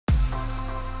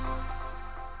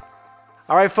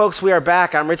All right, folks, we are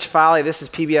back. I'm Rich Foley. This is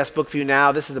PBS Book View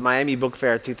Now. This is the Miami Book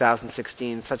Fair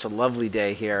 2016. Such a lovely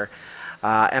day here.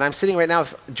 And I'm sitting right now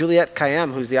with Juliette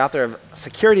Kayyem, who's the author of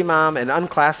Security Mom, an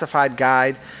unclassified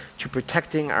guide to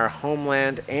protecting our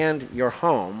homeland and your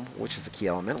home, which is the key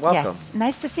element. Welcome. Yes,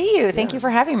 nice to see you. Thank you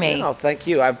for having me. No, thank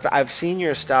you. I've seen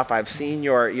your stuff. I've seen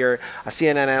you're a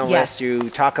CNN analyst. Yes. You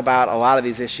talk about a lot of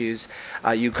these issues.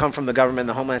 You come from the government,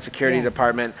 the Homeland Security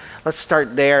Department. Let's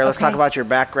start there. Let's talk about your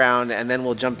background, and then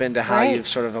we'll jump into how you've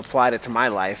sort of applied it to my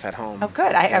life at home. Oh,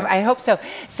 good. I hope so.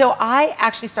 So I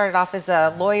actually started off as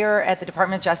a lawyer at the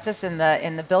Department of Justice in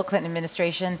the Bill Clinton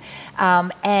administration,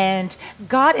 and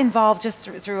got involved just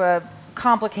through a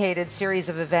complicated series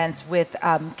of events with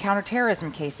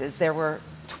counterterrorism cases. There were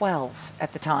 12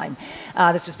 at the time.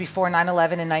 This was before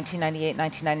 9/11 in 1998,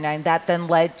 1999. That then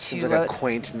led to Seems like a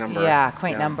quaint number. Yeah,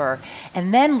 quaint number.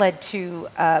 And then led to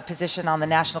a position on the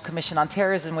National Commission on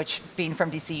Terrorism, which, being from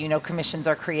DC, you know, commissions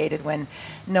are created when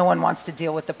no one wants to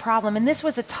deal with the problem. And this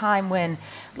was a time when,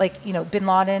 like, you know, bin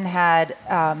Laden had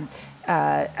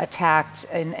attacked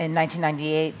in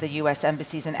 1998 the U.S.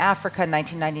 embassies in Africa,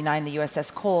 1999 the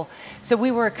USS Cole. So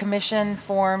we were a commission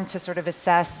formed to sort of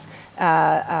assess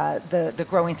the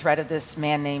growing threat of this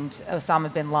man named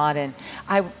Osama bin Laden.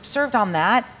 I served on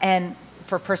that, and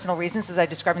for personal reasons, as I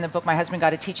described in the book, my husband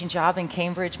got a teaching job in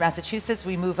Cambridge, Massachusetts.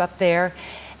 We moved up there,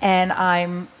 and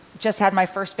I'm just had my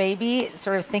first baby,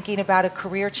 sort of thinking about a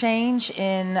career change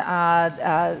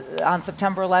on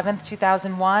September 11th,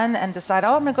 2001, and decide,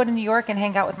 oh, I'm gonna go to New York and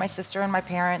hang out with my sister and my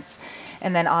parents.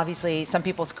 And then obviously some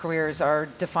people's careers are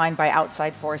defined by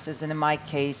outside forces, and in my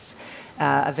case,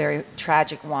 a very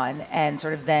tragic one, and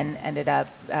sort of then ended up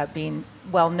being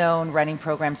well-known, running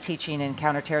programs, teaching in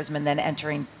counterterrorism, and then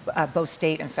entering both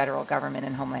state and federal government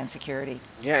and Homeland Security.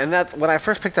 Yeah, and that when I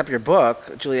first picked up your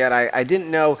book, Juliette, I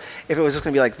didn't know if it was just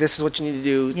going to be like, this is what you need to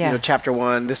do, you know, chapter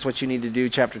 1, this is what you need to do,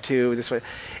 chapter 2, this way.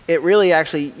 It really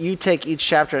actually, you take each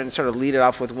chapter and sort of lead it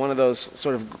off with one of those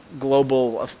sort of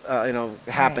global, you know,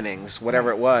 happenings,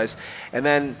 whatever it was, and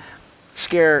then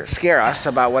scare us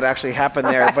about what actually happened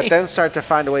there, but then start to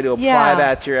find a way to apply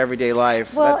that to your everyday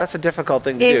life. Well, that's a difficult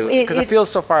thing to do because it feels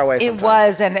so far away sometimes. It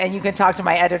was, and you can talk to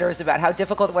my editors about how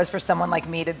difficult it was for someone like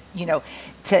me to, you know,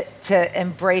 to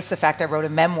embrace the fact I wrote a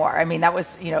memoir. I mean, that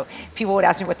was, you know, people would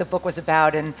ask me what the book was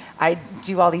about, and I'd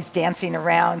do all these dancing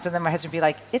arounds, and then my husband would be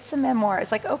like, it's a memoir.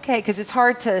 It's like, okay, because it's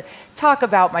hard to talk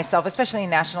about myself, especially in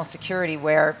national security,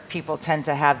 where people tend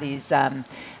to have these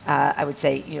I would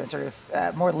say, you know, sort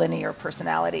of more linear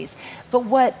personalities. But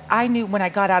what I knew when I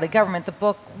got out of government, the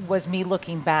book was me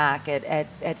looking back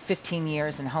at 15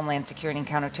 years in Homeland Security and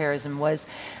counterterrorism, was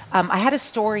I had a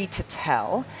story to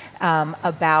tell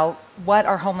about what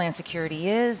our Homeland Security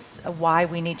is, why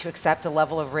we need to accept a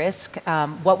level of risk,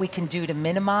 what we can do to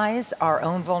minimize our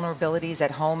own vulnerabilities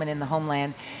at home and in the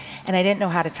homeland. And I didn't know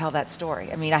how to tell that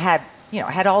story. I mean, I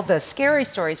had all the scary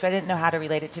stories, but I didn't know how to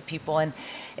relate it to people. And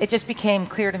it just became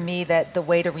clear to me that the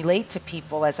way to relate to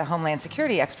people as a Homeland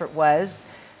Security expert was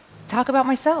talk about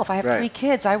myself. I have 3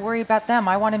 kids. I worry about them.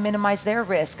 I want to minimize their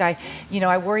risk. I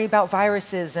worry about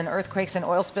viruses and earthquakes and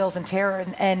oil spills and terror,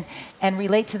 and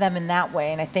relate to them in that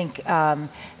way. And I think, and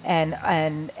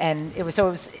it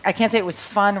was, I can't say it was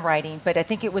fun writing, but I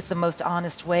think it was the most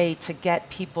honest way to get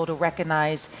people to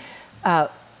recognize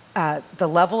the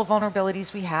level of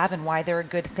vulnerabilities we have and why they're a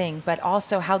good thing, but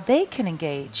also how they can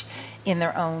engage in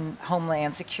their own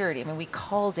Homeland Security. I mean, we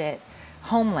called it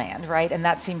Homeland, right? And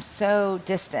that seems so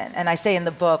distant. And I say in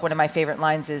the book, one of my favorite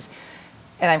lines is,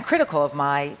 and I'm critical of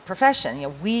my profession,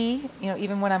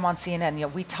 even when I'm on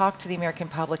CNN, we talk to the American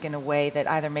public in a way that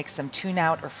either makes them tune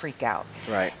out or freak out.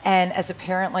 Right. And as a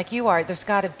parent like you are, there's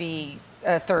got to be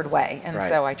a third way, and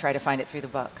so I try to find it through the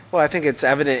book. Well, I think it's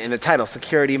evident in the title,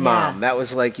 Security Mom. That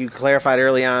was like, you clarified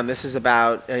early on, this is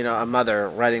about, you know, a mother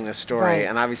writing this story,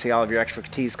 and obviously all of your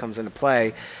expertise comes into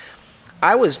play.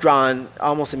 I was drawn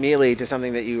almost immediately to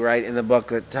something that you write in the book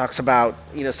that talks about,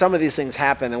 you know, some of these things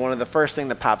happen, and one of the first things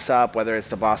that pops up, whether it's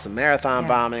the Boston Marathon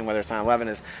bombing, whether it's 9/11,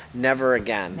 is never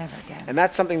again. Never again. And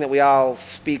that's something that we all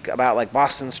speak about, like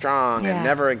Boston Strong and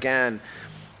never again.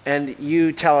 And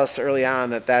you tell us early on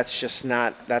that that's just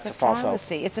not, that's a false hope.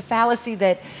 It's a fallacy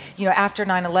that, you know, after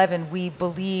 9/11, we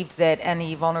believed that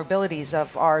any vulnerabilities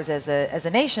of ours as a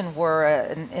nation were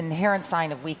an inherent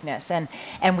sign of weakness. And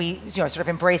we, you know, sort of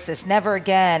embraced this never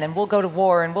again, and we'll go to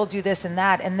war, and we'll do this and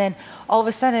that. And then all of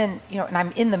a sudden, you know, and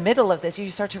I'm in the middle of this, you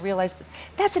start to realize that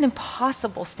that's an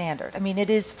impossible standard. I mean,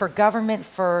 it is for government,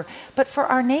 but for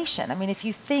our nation. I mean, if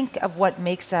you think of what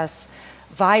makes us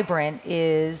vibrant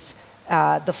is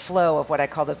the flow of what I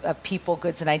call of people,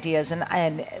 goods, and ideas. And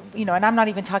I'm not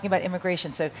even talking about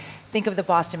immigration. So think of the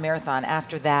Boston Marathon.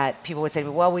 After that, people would say,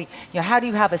 well, how do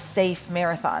you have a safe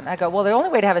marathon? I go, well, the only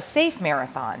way to have a safe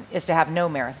marathon is to have no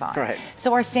marathon. Right.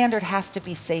 So our standard has to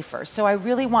be safer. So I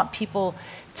really want people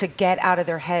to get out of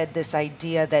their head this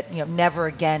idea that never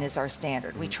again is our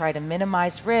standard. We try to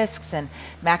minimize risks and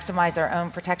maximize our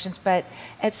own protections, but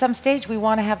at some stage we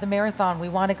want to have the marathon, we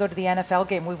want to go to the NFL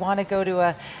game, we want to go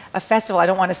to a festival. I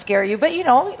don't want to scare you, but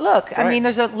look, I mean,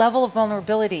 there's a level of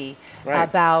vulnerability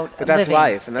about But that's living.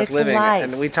 life, and that's it's living. Life.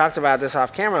 And we talked about this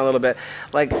off camera a little bit.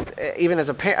 Like, even as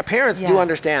parents do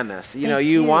understand this.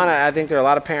 You want to, I think there are a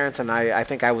lot of parents, and I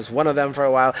think I was one of them for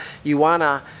a while, you want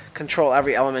to control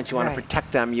every element, you want to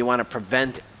protect them, you want to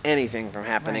prevent anything from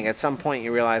happening. At some point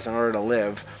you realize in order to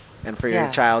live and for your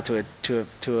child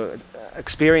to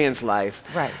experience life,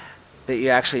 that you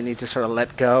actually need to sort of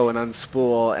let go and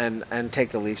unspool and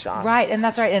take the leash off. Right, and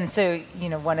that's right. And so,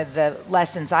 one of the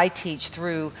lessons I teach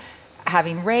through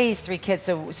having raised 3 kids,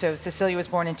 so Cecilia was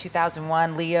born in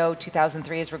 2001, Leo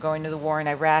 2003 as we're going to the war in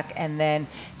Iraq, and then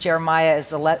Jeremiah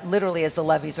literally as the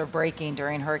levees are breaking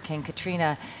during Hurricane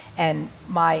Katrina. And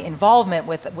my involvement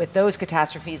with those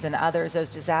catastrophes and others, those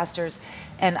disasters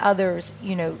and others,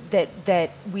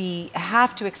 that we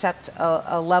have to accept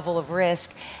a level of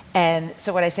risk. And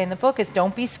so what I say in the book is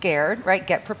don't be scared, right?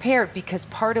 Get prepared, because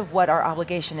part of what our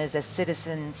obligation is as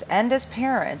citizens and as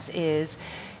parents is,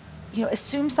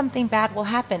 assume something bad will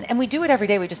happen. And we do it every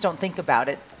day, we just don't think about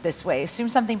it this way. Assume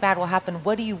something bad will happen.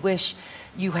 What do you wish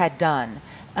you had done?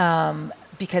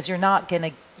 Because you're not going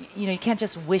to, you can't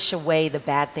just wish away the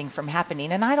bad thing from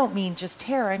happening. And I don't mean just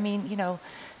terror. I mean,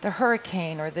 the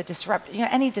hurricane or the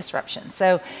any disruption.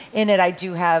 So in it, I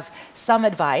do have some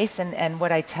advice. And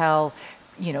what I tell,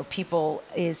 people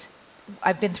is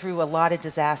I've been through a lot of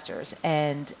disasters.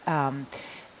 And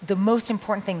the most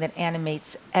important thing that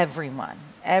animates everyone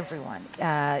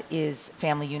is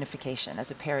family unification.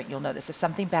 As a parent, you'll notice if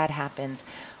something bad happens,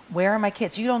 where are my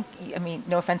kids? No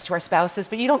offense to our spouses,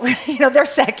 but they're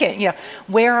second.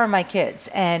 Where are my kids?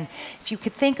 And if you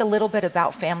could think a little bit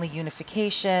about family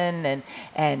unification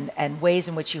and ways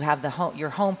in which you have your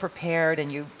home prepared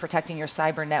and you're protecting your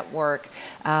cyber network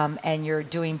and you're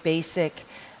doing basic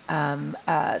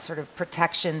sort of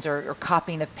protections or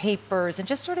copying of papers, and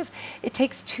just sort of, it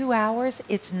takes 2 hours.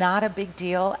 It's not a big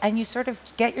deal, and you sort of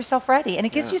get yourself ready, and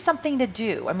it gives you something to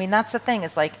do. I mean, that's the thing.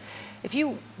 It's like, if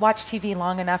you watch TV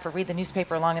long enough or read the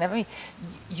newspaper long enough,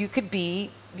 you could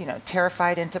be,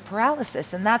 terrified into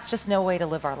paralysis, and that's just no way to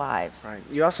live our lives. Right.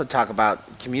 You also talk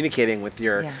about communicating with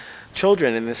your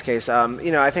children in this case.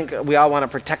 I think we all want to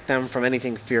protect them from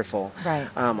anything fearful. Right.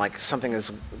 Like something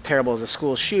as terrible as a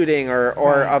school shooting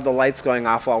or of the lights going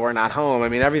off while we're not home. I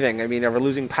mean, everything. I mean, we're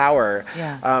losing power.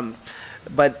 Yeah.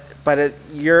 But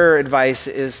your advice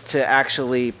is to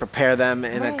actually prepare them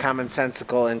in a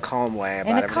commonsensical and calm way about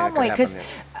everything. In a calm way, because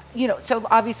so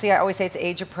obviously I always say it's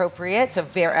age appropriate. So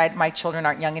my children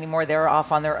aren't young anymore; they're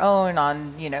off on their own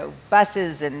on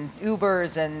buses and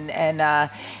Ubers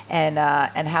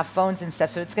and have phones and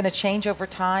stuff. So it's going to change over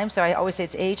time. So I always say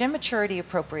it's age and maturity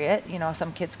appropriate.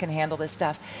 Some kids can handle this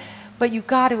stuff. But you've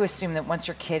got to assume that once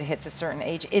your kid hits a certain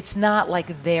age, it's not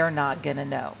like they're not going to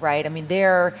know, right? I mean,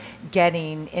 they're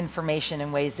getting information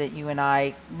in ways that you and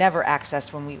I never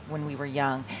accessed when we were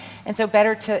young. And so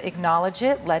better to acknowledge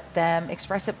it, let them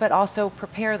express it, but also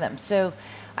prepare them. So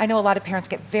I know a lot of parents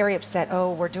get very upset,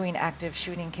 oh, we're doing active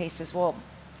shooting cases. Well,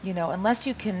 unless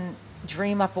you can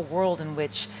dream up a world in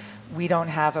which we don't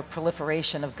have a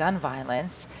proliferation of gun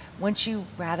violence, wouldn't you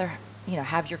rather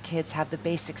have your kids have the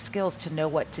basic skills to know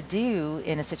what to do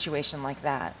in a situation like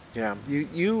that? Yeah,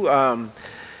 you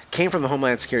came from the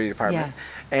Homeland Security Department,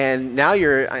 and now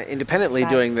you're independently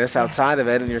doing this outside of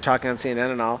it, and you're talking on CNN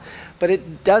and all. But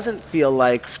it doesn't feel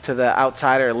like, to the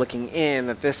outsider looking in,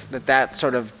 that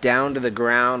sort of down to the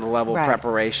ground level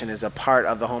preparation is a part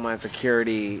of the Homeland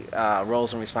Security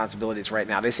roles and responsibilities right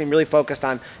now. They seem really focused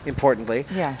on, importantly,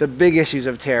 the big issues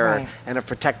of terror and of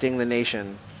protecting the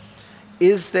nation.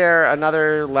 Is there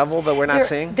another level that we're not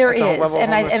seeing? There is,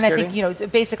 and I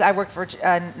think, basically I work for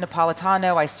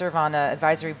Napolitano. I serve on an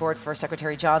advisory board for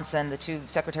Secretary Johnson, the 2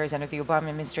 secretaries under the Obama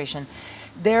administration.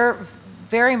 They're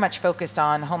very much focused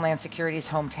on Homeland Security's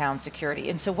hometown security.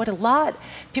 And so what a lot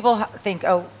people think,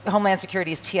 oh, Homeland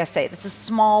Security is TSA. That's a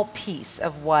small piece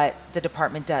of what the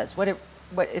department does. What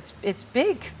its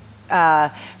big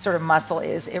sort of muscle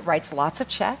is it writes lots of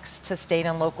checks to state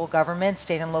and local governments,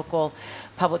 state and local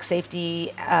public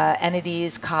safety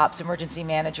entities, cops, emergency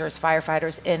managers,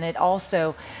 firefighters, and it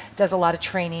also does a lot of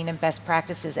training and best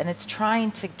practices, and it's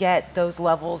trying to get those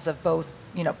levels of both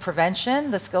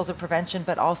prevention, the skills of prevention,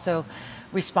 but also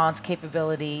response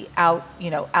capability out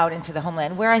into the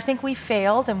homeland, where I think we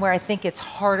failed and where I think it's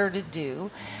harder to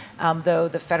do, though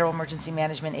the Federal Emergency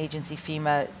Management Agency,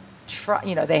 FEMA,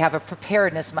 they have a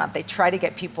preparedness month. They try to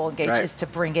get people engaged, is to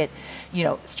bring it,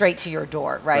 straight to your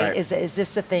door, right? Is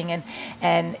this the thing?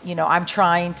 And I'm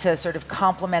trying to sort of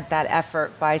complement that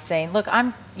effort by saying, look,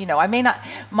 I'm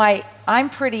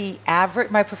pretty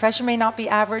average. My profession may not be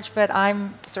average, but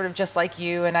I'm sort of just like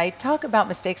you. And I talk about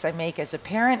mistakes I make as a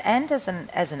parent and as an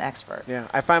expert. Yeah,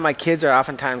 I find my kids are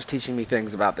oftentimes teaching me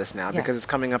things about this now because it's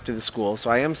coming up through the school. So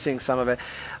I am seeing some of it.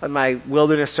 My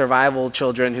wilderness survival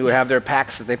children who have their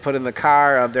packs that they put in the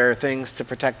car of their things to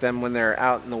protect them when they're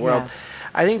out in the world.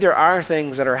 I think there are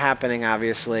things that are happening,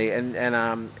 obviously, and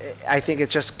I think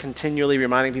it's just continually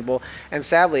reminding people, and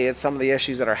sadly, it's some of the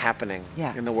issues that are happening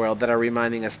in the world that are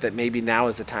reminding us that maybe now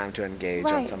is the time to engage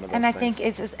on some of those things. And I think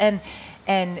it's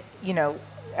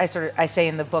I say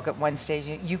in the book at one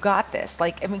stage, you got this.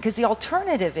 Because the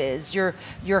alternative is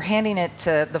you're handing it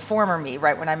to the former me,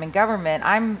 right? When I'm in government,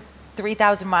 I'm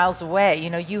 3,000 miles away.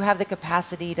 You have the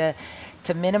capacity to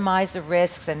minimize the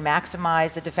risks and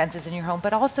maximize the defenses in your home,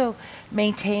 but also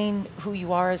maintain who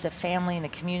you are as a family and a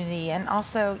community, and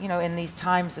also, in these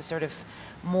times of sort of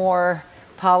more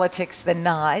politics than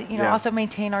not, also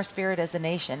maintain our spirit as a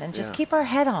nation and just keep our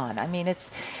head on. I mean,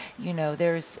 it's,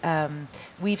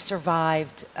 we've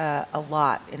survived a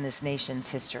lot in this nation's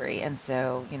history, and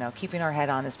so, keeping our head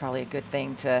on is probably a good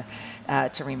thing to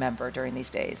remember during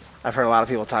these days. I've heard a lot of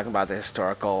people talking about the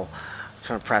historical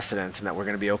kind of precedents and that we're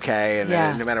going to be okay, and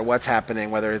that no matter what's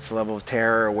happening, whether it's the level of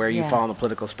terror or where you fall on the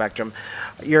political spectrum.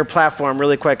 Your platform,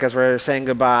 really quick, as we're saying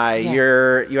goodbye,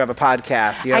 you have a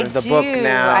podcast, you have the book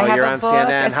now, you're on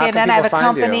CNN. How can people I have a find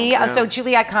company, you? So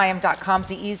JulietteKayyem.com is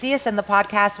the easiest, and the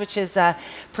podcast, which is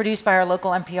produced by our local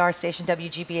NPR station,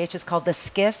 WGBH, is called The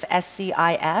Skiff,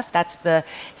 SCIF. That's the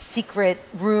secret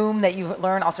room that you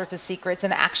learn all sorts of secrets,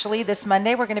 and actually this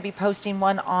Monday we're going to be posting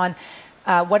one on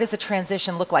what does a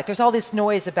transition look like? There's all this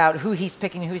noise about who he's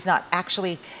picking and who's not.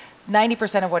 Actually,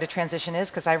 90% of what a transition is,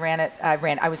 because I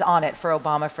was on it for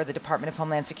Obama for the Department of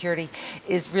Homeland Security,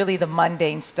 is really the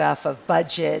mundane stuff of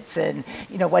budgets and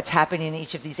what's happening in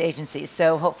each of these agencies.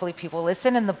 So hopefully people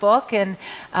listen in the book, and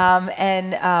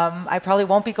I probably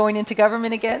won't be going into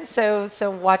government again. So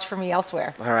watch for me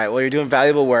elsewhere. All right. Well, you're doing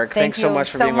valuable work. Thanks so much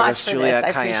for being with us,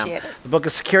 Juliette Kayyem. The book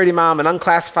is Security Mom: An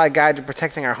Unclassified Guide to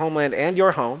Protecting Our Homeland and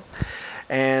Your Home.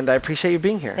 And I appreciate you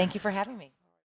being here. Thank you for having me.